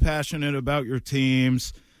so passionate about your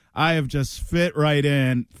teams. I have just fit right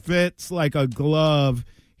in. Fits like a glove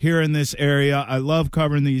here in this area. I love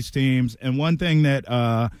covering these teams. And one thing that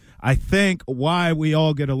I think why we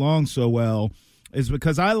all get along so well is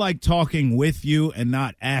because I like talking with you and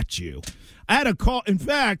not at you. I had a call. In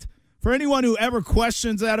fact, for anyone who ever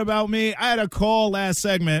questions that about me, I had a call last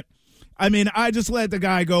segment. I mean, I just let the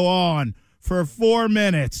guy go on for 4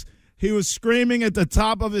 minutes. He was screaming at the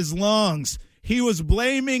top of his lungs. He was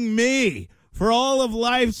blaming me for all of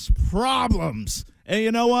life's problems. And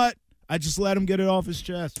you know what? I just let him get it off his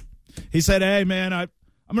chest. He said, hey, man, I'm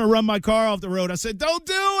going to run my car off the road. I said, don't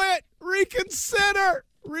do it. Reconsider.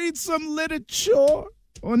 Read some literature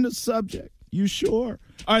on the subject. You sure?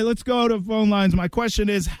 All right, let's go to phone lines. My question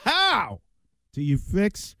is, how do you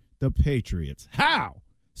fix the Patriots? How?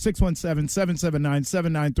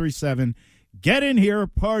 617-779-7937. Get in here,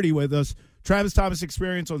 party with us. Travis Thomas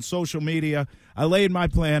Experience on social media. I laid my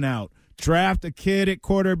plan out. Draft a kid at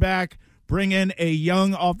quarterback, bring in a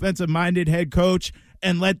young offensive-minded head coach,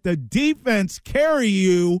 and let the defense carry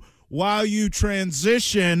you while you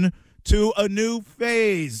transition to a new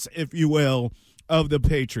phase, if you will, of the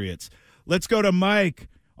Patriots. Let's go to Mike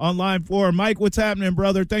on line 4. Mike, what's happening,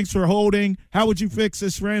 brother? Thanks for holding. How would you fix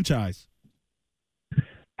this franchise?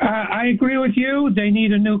 I agree with you. They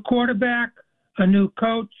need a new quarterback, a new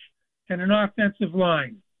coach, and an offensive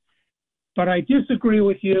line. But I disagree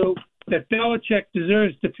with you that Belichick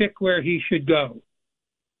deserves to pick where he should go.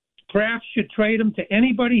 Kraft should trade him to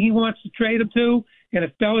anybody he wants to trade him to, and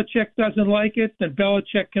if Belichick doesn't like it, then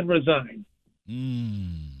Belichick can resign.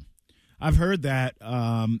 I've heard that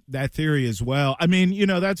theory as well. I mean, you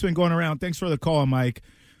know, that's been going around. Thanks for the call, Mike.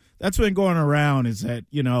 That's been going around is that,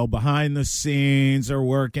 you know, behind the scenes they're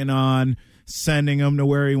working on sending him to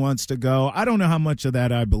where he wants to go. I don't know how much of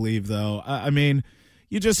that I believe, though. I mean,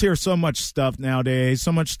 you just hear so much stuff nowadays.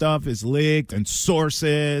 So much stuff is leaked and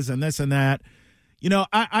sources and this and that. You know,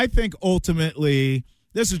 I think ultimately,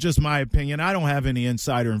 this is just my opinion. I don't have any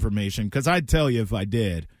insider information because I'd tell you if I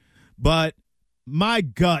did. But my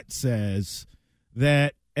gut says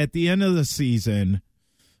that at the end of the season,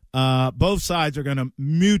 both sides are going to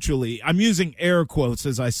mutually, I'm using air quotes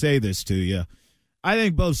as I say this to you, I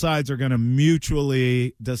think both sides are going to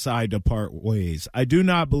mutually decide to part ways. I do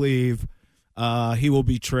not believe he will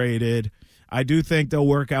be traded. I do think they'll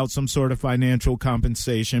work out some sort of financial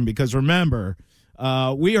compensation because remember,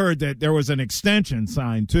 we heard that there was an extension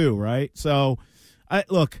signed too, right? So,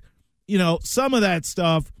 look, you know, some of that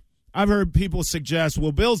stuff, I've heard people suggest,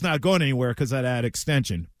 well, Bill's not going anywhere because of that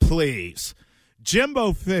extension. Please.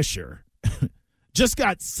 Jimbo Fisher just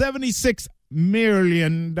got $76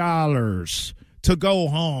 million to go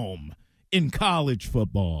home in college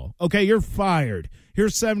football. Okay, you're fired.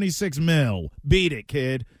 Here's $76 million. Beat it,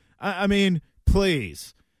 kid. I mean,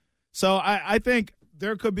 please. So I think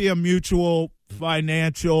there could be a mutual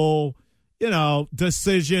financial, you know,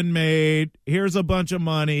 decision made. Here's a bunch of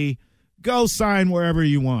money. Go sign wherever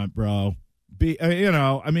you want, bro. You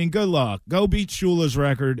know, I mean, good luck. Go beat Shula's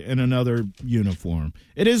record in another uniform.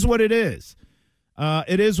 It is what it is.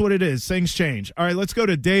 It is what it is. Things change. All right, let's go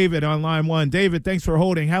to David on line 1. David, thanks for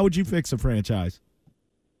holding. How would you fix a franchise?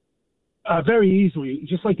 Very easily.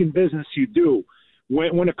 Just like in business, you do.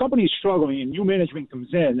 When a company is struggling and new management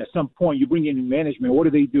comes in, at some point you bring in new management. What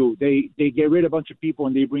do? They get rid of a bunch of people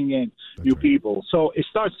and they bring in new people. So it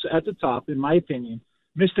starts at the top, in my opinion.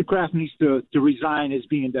 Mr. Kraft needs to resign as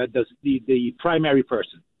being the primary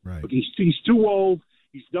person. Right. He's too old.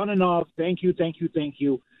 He's done enough. Thank you.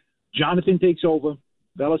 Jonathan takes over.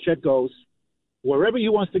 Belichick goes. Wherever he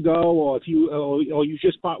wants to go, or if you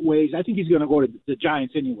just part ways, I think he's going to go to the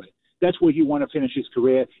Giants anyway. That's where he want to finish his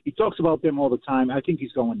career. He talks about them all the time. I think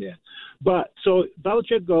he's going there. But so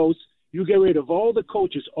Belichick goes. You get rid of all the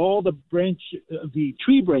coaches, all the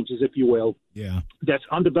tree branches, if you will. Yeah. That's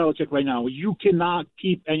under Belichick right now. You cannot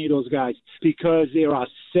keep any of those guys because they are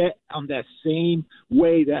set on that same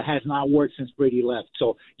way that has not worked since Brady left.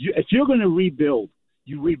 So if you're going to rebuild,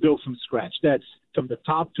 you rebuild from scratch. That's from the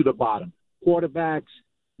top to the bottom. Quarterbacks,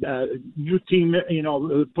 new team,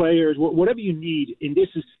 players, whatever you need. And this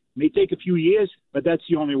may take a few years, but that's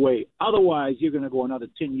the only way. Otherwise, you're going to go another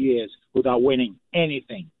 10 years without winning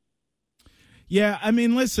anything. Yeah, I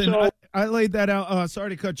mean, listen, I laid that out.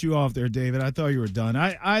 Sorry to cut you off there, David. I thought you were done.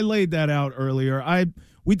 I laid that out earlier.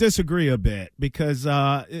 We disagree a bit because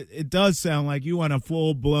it does sound like you want a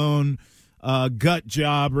full-blown gut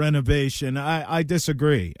job renovation. I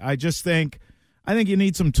disagree. I think you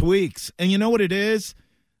need some tweaks. And you know what it is?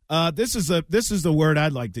 This is the word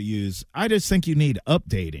I'd like to use. I just think you need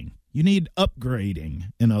updating. You need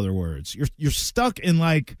upgrading, in other words. You're stuck in,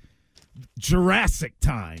 like, Jurassic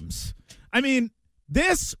times. I mean,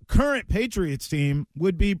 this current Patriots team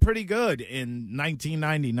would be pretty good in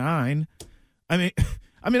 1999. I mean,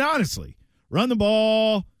 honestly, run the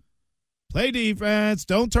ball, play defense,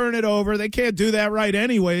 don't turn it over. They can't do that right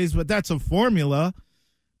anyways, but that's a formula.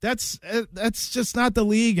 That's just not the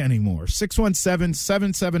league anymore.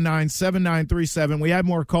 617-779-7937. We have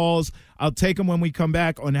more calls. I'll take them when we come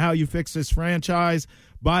back on how you fix this franchise.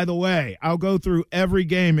 By the way, I'll go through every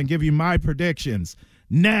game and give you my predictions.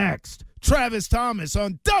 Next, Travis Thomas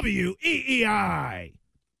on WEEI.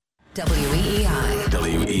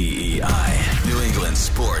 WEEI, New England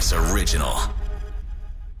Sports Original.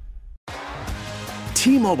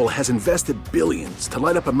 T-Mobile has invested billions to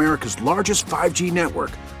light up America's largest 5G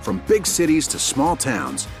network, from big cities to small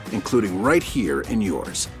towns, including right here in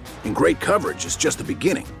yours. And great coverage is just the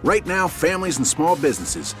beginning. Right now, families and small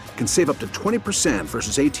businesses can save up to 20%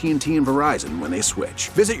 versus AT&T and Verizon when they switch.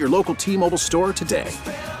 Visit your local T-Mobile store today.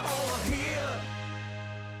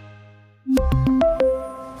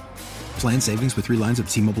 Plan savings with 3 lines of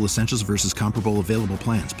T-Mobile Essentials versus comparable available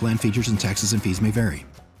plans. Plan features and taxes and fees may vary.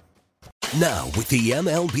 Now, with the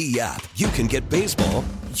MLB app, you can get baseball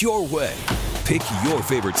your way. Pick your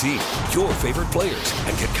favorite team, your favorite players,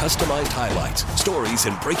 and get customized highlights, stories,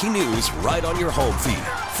 and breaking news right on your home feed.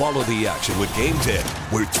 Follow the action with Game Tip,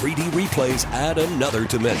 where 3D replays add another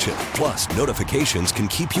dimension. Plus, notifications can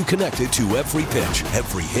keep you connected to every pitch,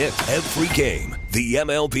 every hit, every game. The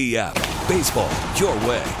MLB app. Baseball your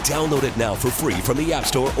way. Download it now for free from the App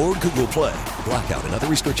Store or Google Play. Blackout and other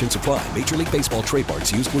restrictions apply. Major League Baseball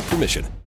trademarks used with permission.